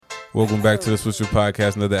Welcome back to the Swisher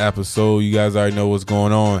Podcast, another episode. You guys already know what's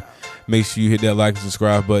going on. Make sure you hit that like and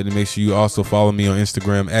subscribe button, and make sure you also follow me on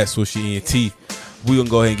Instagram at SwisherENT. We're going to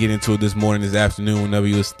go ahead and get into it this morning, this afternoon, whenever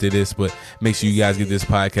you listen to this, but make sure you guys get this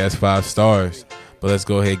podcast 5 stars. But let's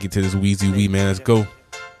go ahead and get to this Weezy Wee, man. Let's go.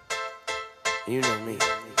 You know me.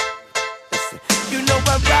 You know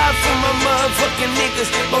I ride for my motherfucking niggas.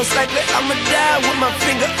 Most likely I'ma die with my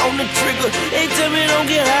finger on the trigger. They tell me don't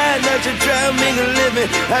get high, not to try to make a living.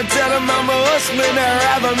 I tell them I'm a hustler, I'd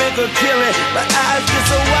rather make a killing. My eyes get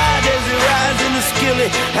so wide as it rides in the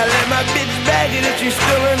skillet. I let my bitch bag it if she's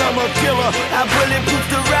stealing, I'm a killer. I bulletproof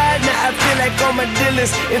the ride, now I feel like I'm a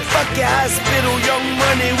dealers. And fuck your hospital, Young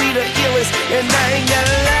Money, we the illest. And I ain't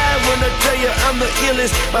gotta lie when I tell you I'm the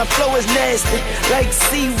illest. My flow is nasty, like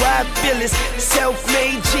CY Phyllis.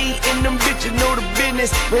 Self-made G and them bitches know the business.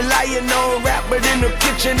 Relying on rap, but in the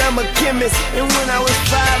kitchen I'm a chemist. And when I was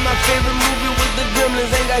 5, my favorite movie was The Gremlins.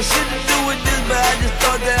 Ain't got shit to do with this, but I just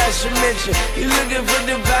thought that I should mention. You looking for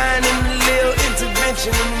divine and a little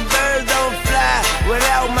intervention. And them birds don't fly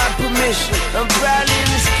without my permission. I'm probably in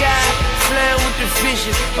the sky, flying with the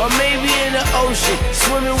fishes. Or maybe in the ocean,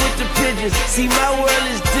 swimming with the pigeons. See, my world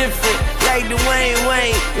is different, like Dwayne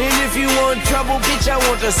Wayne. And if you want trouble, bitch, I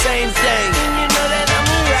want the same thing. And you know that I'm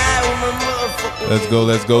a ride with my motherfucking.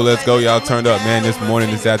 Let's go. Y'all turned up, man, this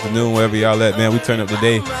morning, this afternoon, wherever y'all at, man. We turned up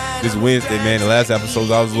today, this Wednesday, man. The last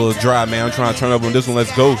episode, I was a little dry, man. I'm trying to turn up on this one.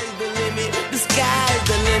 Let's go. The sky's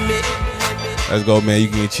the limit. Let's go, man. You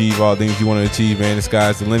can achieve all things you want to achieve, man. The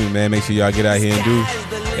sky's the limit, man. Make sure y'all get out here and do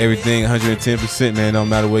everything 110%, man. No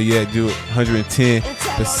matter where you at, do it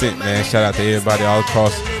 110%, man. Shout out to everybody all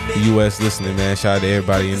across the U.S. listening, man. Shout out to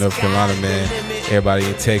everybody in North Carolina, man. Everybody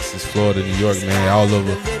in Texas, Florida, New York, man. All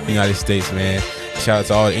over the United States, man. Shout out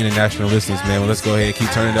to all the international listeners, man. Well, let's go ahead and keep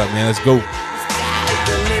turning it up, man. Let's go.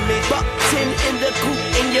 Buck 10 in the coupe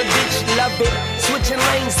and your bitch love it. Switching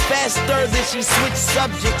lanes faster than she switch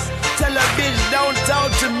subjects. Tell her bitch don't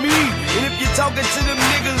talk to me. And if you're talking to them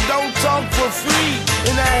niggas, don't talk for free.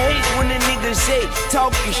 And I hate when the niggas say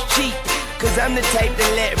talk is cheap. Cause I'm the type to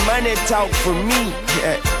let money talk for me.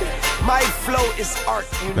 My flow is art.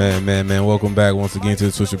 Man. Welcome back once again to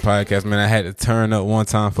the Swisher Podcast, man. I had to turn up one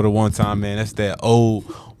time for the one time, man. That's that old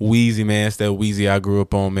Weezy, man. That's that Weezy I grew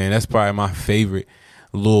up on, man. That's probably my favorite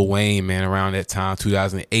Lil Wayne, man, around that time,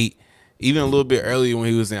 2008. Even a little bit earlier when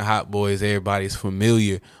he was in Hot Boys, everybody's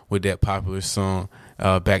familiar with that popular song,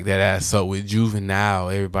 Back That Ass Up with Juvenile.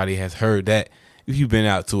 Everybody has heard that. If you've been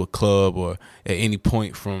out to a club or at any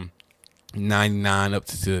point from 99 up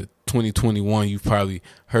to 2021, you've probably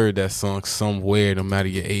heard that song somewhere, no matter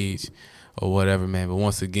your age or whatever, man. But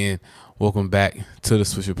once again, welcome back to the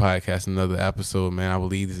Swisher Podcast, another episode, man. I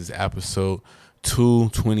believe this is episode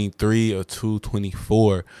 223 or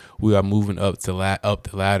 224. We are moving up the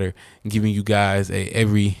ladder and giving you guys a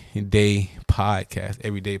everyday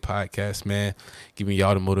podcast, man. Giving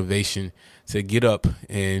y'all the motivation to get up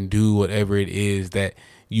and do whatever it is that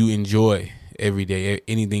you enjoy every day.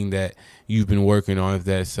 Anything that you've been working on, if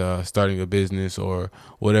that's starting a business or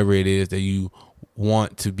whatever it is that you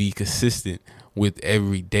want to be consistent with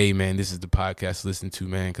every day, man. This is the podcast to listen to,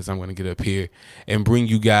 man, because I'm going to get up here and bring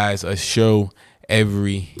you guys a show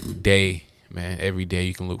every day, man. Every day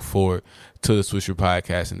you can look forward to the Swisher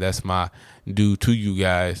Podcast, and that's my due to you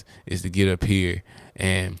guys, is to get up here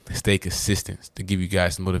and stay consistent, to give you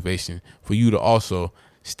guys some motivation for you to also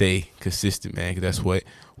stay consistent, man, because that's what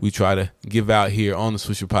we try to give out here on the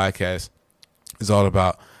Swisher Podcast. It's all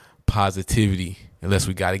about positivity, unless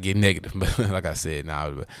we got to get negative. But like I said,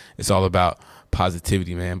 but it's all about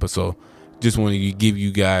positivity, man. But so just wanted to give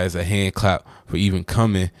you guys a hand clap for even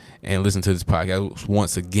coming and listen to this podcast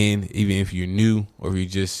once again, even if you're new or if you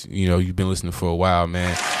just, you've been listening for a while,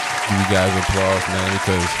 man. Give you guys applause, man,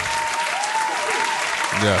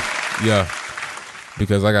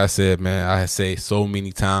 because like I said, man, I say so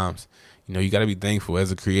many times, you got to be thankful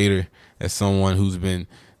as a creator, as someone who's been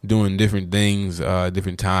doing different things,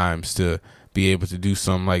 different times, to be able to do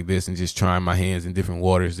something like this and just trying my hands in different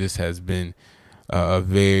waters. This has been a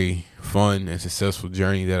very fun and successful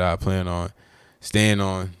journey that I plan on staying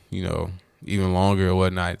on, even longer or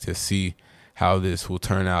whatnot, to see how this will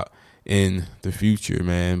turn out in the future,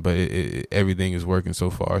 man. But everything is working so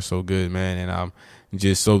far so good, man. And I'm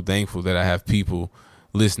just so thankful that I have people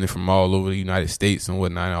listening from all over the United States and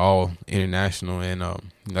whatnot, all international. And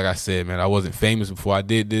like I said, man, I wasn't famous before I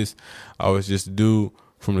did this. I was just a dude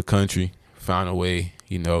from the country, found a way,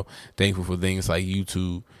 thankful for things like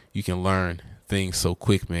YouTube. You can learn things so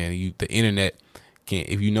quick, man. The internet can,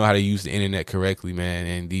 if you know how to use the internet correctly, man,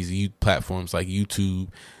 and these platforms like YouTube,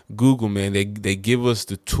 Google, man, they give us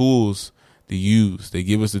the tools to use. They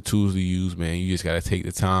give us the tools to use, man. You just got to take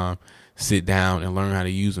the time, sit down, and learn how to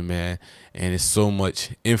use them, man. And it's so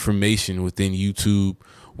much information within YouTube,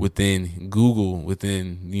 within Google,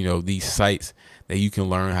 within, you know, these sites that you can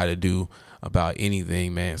learn how to do about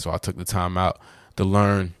anything, man. So I took the time out to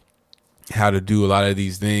learn how to do a lot of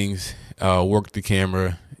these things, work the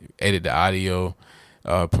camera, edit the audio,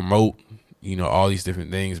 promote, you know, all these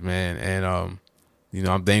different things, man. And, you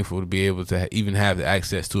know, I'm thankful to be able to even have the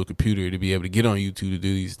access to a computer to be able to get on YouTube to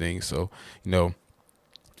do these things. So, you know,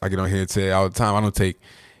 I get on here and say all the time, I don't take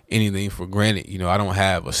anything for granted. You know, I don't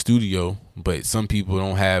have a studio, but some people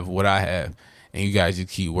don't have what I have. And you guys just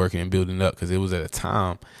keep working and building up, because it was at a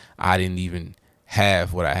time I didn't even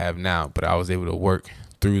have what I have now, but I was able to work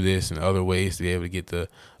through this and other ways to be able to get the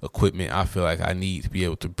equipment I feel like I need to be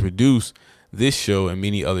able to produce this show and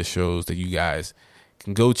many other shows that you guys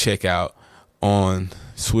can go check out on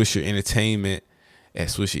Swisher Entertainment at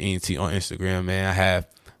Swisher ENT on Instagram, man. I have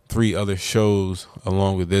 3 other shows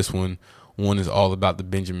along with this one. One is All About the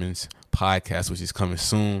Benjamins podcast, which is coming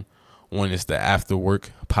soon. One is the After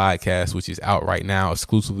Work podcast, which is out right now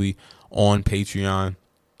exclusively on Patreon.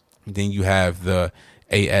 Then you have the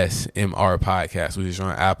ASMR podcast, which is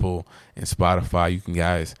on Apple and Spotify. You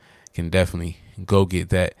guys can definitely go get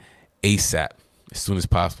that ASAP, as soon as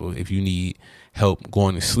possible. If you need help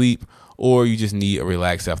going to sleep, or you just need a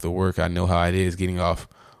relax after work. I know how it is getting off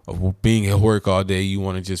of being at work all day. You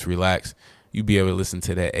want to just relax. You be able to listen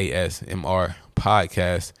to that ASMR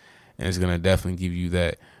podcast, and it's going to definitely give you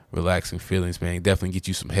that relaxing feelings, man. Definitely get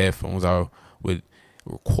you some headphones. I would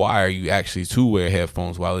require you actually to wear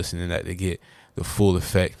headphones while listening to that to get the full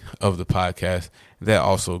effect of the podcast. That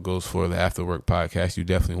also goes for the After Work podcast. You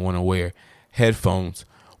definitely want to wear headphones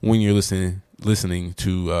when you're listening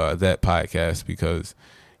to that podcast, because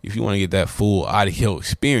if you want to get that full audio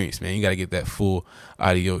experience, man, you got to get that full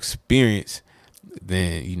audio experience.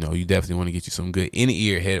 Then, you know, you definitely want to get you some good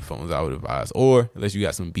in-ear headphones, I would advise. Or unless you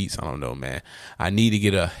got some beats, I don't know, man. I need to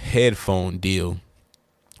get a headphone deal.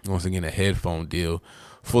 Once again, a headphone deal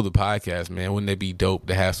for the podcast, man. Wouldn't that be dope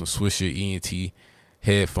to have some Swisher ENT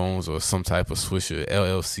headphones or some type of Swisher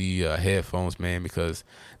LLC headphones, man? Because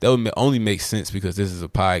that would only make sense because this is a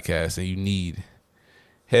podcast and you need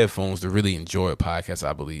headphones to really enjoy a podcast,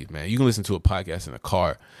 I believe, man. You can listen to a podcast in a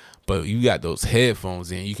car, but you got those headphones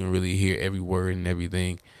in, you can really hear every word and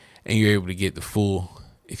everything, and you're able to get the full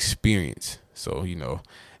experience. So, you know,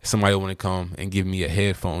 if somebody want to come and give me a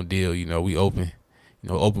headphone deal, you know, we open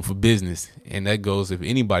for business. And that goes if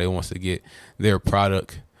anybody wants to get their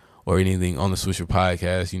product or anything on the Swisher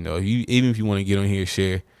podcast. You know, even if you want to get on here,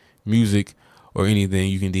 share music or anything,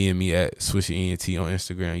 you can DM me at Swisher ENT on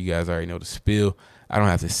Instagram. You guys already know the spiel. I don't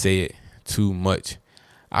have to say it too much.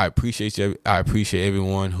 I appreciate you. I appreciate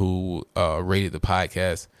everyone who rated the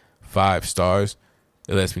podcast 5 stars.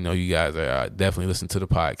 It lets me know you guys are definitely listening to the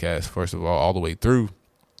podcast, first of all the way through.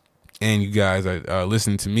 And you guys are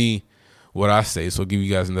listening to me, what I say. So I'll give you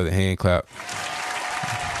guys another hand clap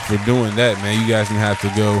for doing that, man. You guys didn't have to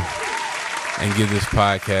go and give this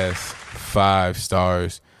podcast 5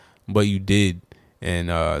 stars, but you did. And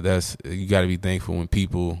you got to be thankful when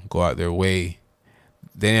people go out their way.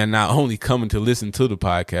 They are not only coming to listen to the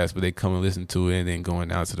podcast, but they come and listen to it and then going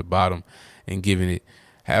down to the bottom and giving it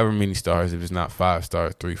however many stars. If it's not 5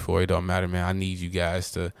 stars, 3, 4, it don't matter, man. I need you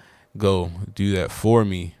guys to go do that for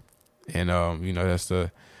me. And, you know,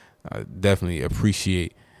 I definitely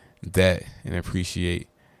appreciate that and appreciate,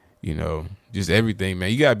 you know, just everything,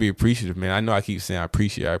 man. You got to be appreciative, man. I know I keep saying I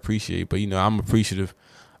appreciate, but, you know, I'm appreciative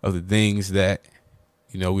of the things that,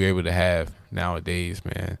 you know, we're able to have nowadays,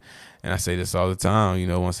 man. And I say this all the time, you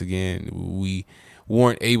know, once again, we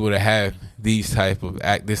weren't able to have this type of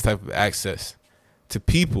access to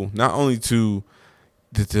people, not only to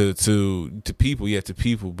people, to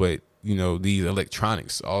people, but, you know, these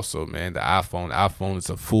electronics also, man. The iPhone is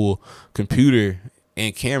a full computer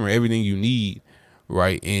and camera, everything you need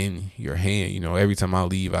right in your hand. You know, every time I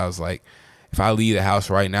leave, I was like, if I leave the house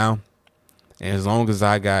right now, and as long as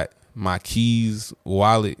I got my keys,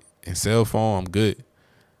 wallet, and cell phone, I'm good.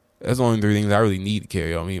 That's the only 3 things I really need to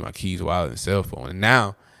carry on me: my keys, wallet, and cell phone. And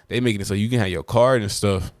now they making it so you can have your card and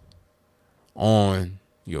stuff on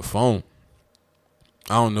your phone.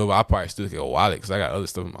 I don't know, but I probably still get a wallet because I got other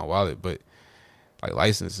stuff in my wallet, but like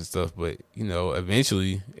license and stuff. But, you know,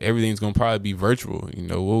 eventually everything's going to probably be virtual. You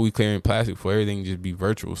know, what we clearing plastic for, everything just be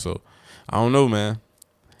virtual. So I don't know, man.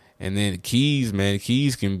 And then the keys, man,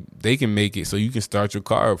 can make it so you can start your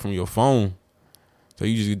car up from your phone. So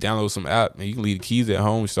you just download some app and you can leave the keys at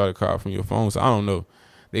home and start a car from your phone. So I don't know.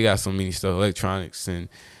 They got so many stuff. Electronics and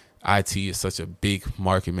IT is such a big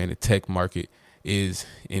market, man. The tech market is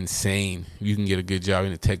insane. You can get a good job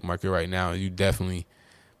in the tech market right now. You definitely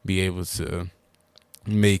be able to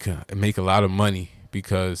make a lot of money,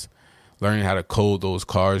 because learning how to code those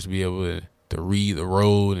cars, be able to read the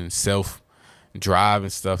road and self drive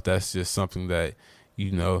and stuff, that's just something that,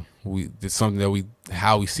 it's something that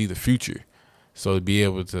how we see the future. So to be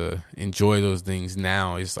able to enjoy those things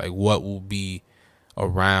now, it's like, what will be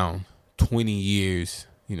around 20 years,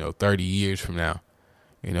 30 years from now?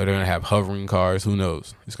 They're going to have hovering cars. Who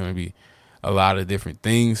knows? It's going to be a lot of different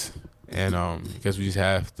things. And I guess we just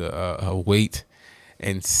have to wait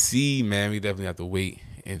and see, man. We definitely have to wait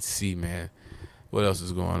and see, man. What else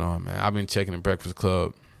is going on, man? I've been checking the Breakfast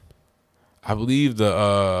Club. I believe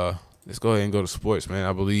let's go ahead and go to sports, man.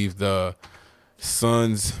 I believe the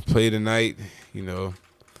Suns play tonight.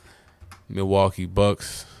 Milwaukee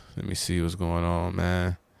Bucks. Let me see what's going on,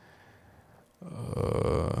 man.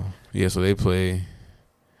 Yeah, so they play.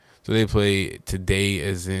 So they play today,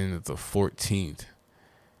 as in the 14th.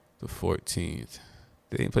 The 14th.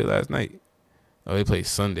 They didn't play last night. Oh, they played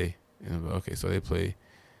Sunday. Okay, so they play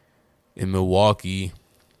in Milwaukee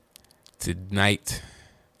tonight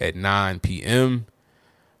at 9 p.m.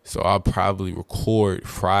 So I'll probably record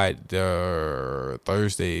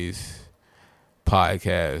Thursday's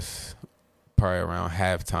podcast probably around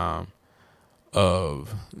halftime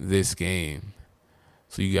of this game,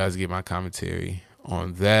 so you guys get my commentary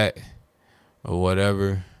on that or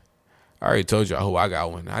whatever. I already told you who I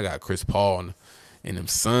got winning. I got Chris Paul and them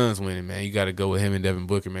Suns winning, man. You got to go with him and Devin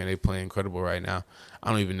Booker, man. They playing incredible right now.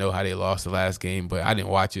 I don't even know how they lost the last game, but I didn't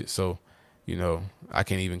watch it, so I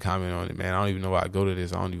can't even comment on it, man. I don't even know why I go to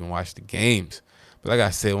this. I don't even watch the games. But like I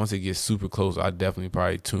said, once it gets super close, I'll definitely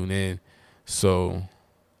probably tune in, so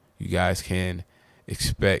you guys can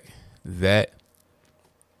expect that.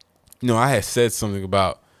 I had said something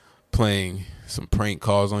about playing some prank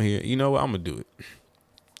calls on here. You know what? I'm going to do it.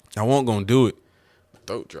 I won't going to do it. My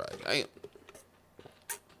throat dry. Damn.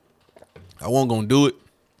 I won't going to do it.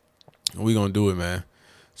 We going to do it, man.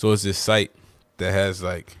 So it's this site that has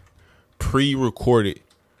like pre-recorded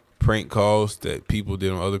prank calls that people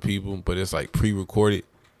did on other people, but it's like pre-recorded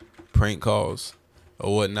prank calls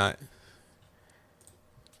or whatnot.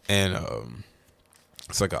 And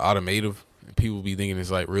it's like an automative. And people be thinking it's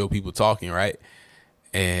like real people talking, right?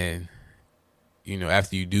 And,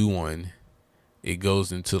 after you do one, it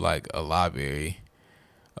goes into like a library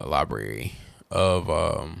of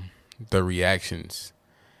the reactions.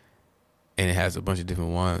 And it has a bunch of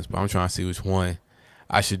different ones. But I'm trying to see which one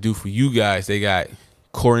I should do for you guys. They got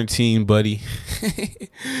Quarantine Buddy.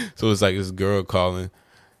 So it's like this girl calling,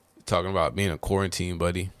 talking about being a quarantine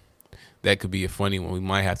buddy. That could be a funny one. We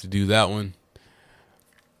might have to do that one.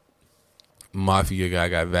 Mafia guy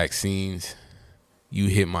got vaccines. You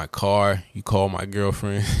hit my car. You call my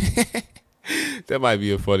girlfriend. That might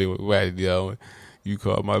be a funny one. We might have to do that one. You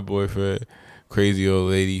call my boyfriend. Crazy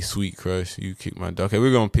old lady. Sweet crush. You kick my dog. Okay,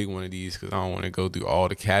 we're going to pick one of these because I don't want to go through all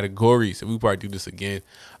the categories. If we probably do this again,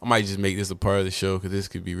 I might just make this a part of the show because this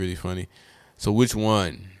could be really funny. So which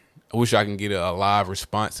one? I wish I can get a live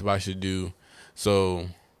response if I should do. So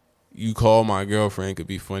you call my girlfriend could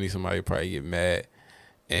be funny. Somebody probably get mad.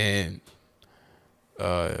 And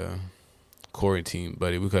Quarantine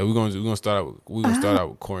Buddy. We're gonna start out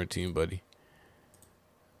with Quarantine Buddy.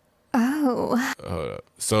 Oh.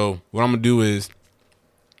 So what I'm gonna do is,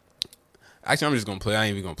 actually I'm just gonna play. I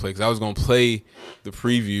ain't even gonna play because I was gonna play the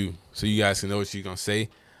preview so you guys can know what she's gonna say.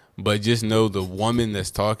 But just know the woman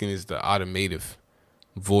that's talking is the automative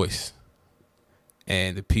voice,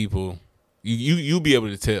 and the people you'll be able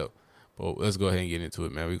to tell. But let's go ahead and get into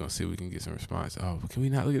it, man. We're gonna see if we can get some response. Oh, can we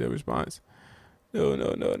not look at that response? No.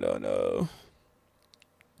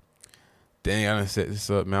 Dang, I done set this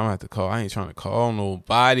up, man. I'm gonna have to call. I ain't trying to call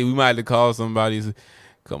nobody. We might have to call somebody.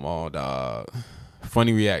 Come on, dog.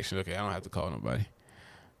 Funny reaction. Okay, I don't have to call nobody.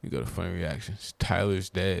 We go to funny reactions. Tyler's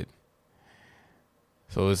dead.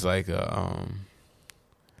 So it's like so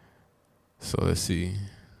let's see.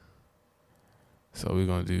 So we're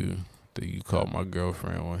gonna do the you call my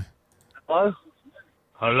girlfriend one. Hello?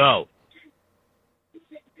 Hello.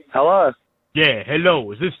 Hello? Yeah,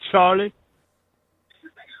 hello. Is this Charlie?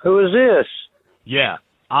 Who is this? Yeah,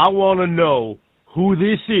 I want to know who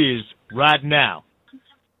this is right now.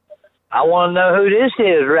 I want to know who this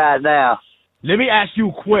is right now. Let me ask you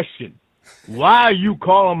a question. Why are you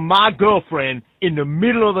calling my girlfriend in the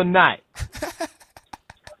middle of the night?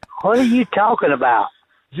 What are you talking about?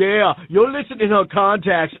 Yeah, you're listening to her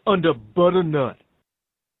contacts under butternut.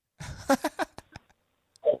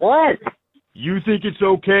 What? You think it's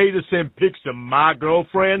okay to send pics to my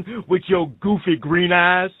girlfriend with your goofy green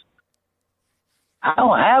eyes? I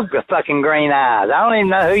don't have the fucking green eyes. I don't even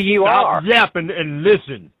know who you are. Stop yapping and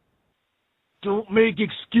listen. Don't make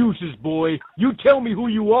excuses, boy. You tell me who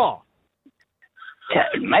you are.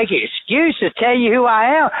 Make an excuse to tell you who I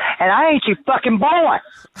am, and I ain't your fucking boy.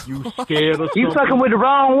 You scared of You something? fucking with the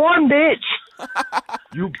wrong one, bitch.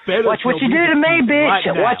 You better Watch what tell you do to the me, truth bitch. right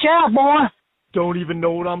now. Watch out, boy. Don't even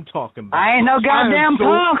know what I'm talking about. I ain't no goddamn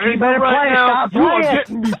punk. You better right play. now. Stop You are playing.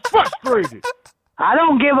 getting me frustrated. I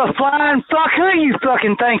don't give a flying fuck who you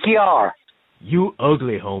fucking think you are. You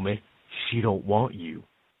ugly, homie. She don't want you.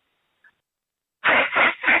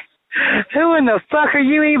 Who in the fuck are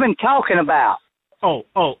you even talking about?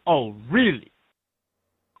 Oh, really?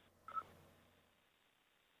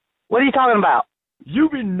 What are you talking about? You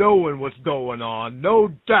be knowing what's going on, no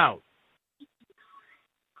doubt.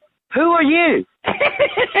 Who are you?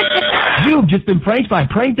 You've just been pranked by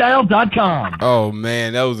prankdial.com. Oh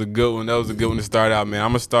man, that was a good one. That was a good one to start out, man. I'm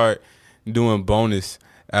gonna start doing bonus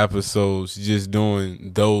episodes, just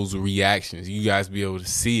doing those reactions. You guys be able to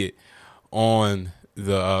see it on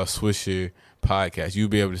the Swisher podcast. You'll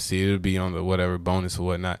be able to see it. It'll be on the whatever bonus or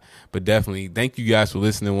whatnot. But definitely, thank you guys for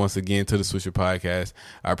listening once again to the Swisher podcast.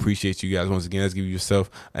 I appreciate you guys once again. Let's give yourself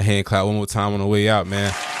a hand clap one more time on the way out,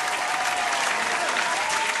 man.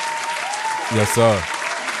 Yes, sir.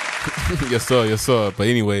 Yes, sir. Yes, sir. But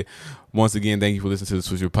anyway, once again, thank you for listening to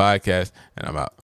the Swisher podcast, and I'm out.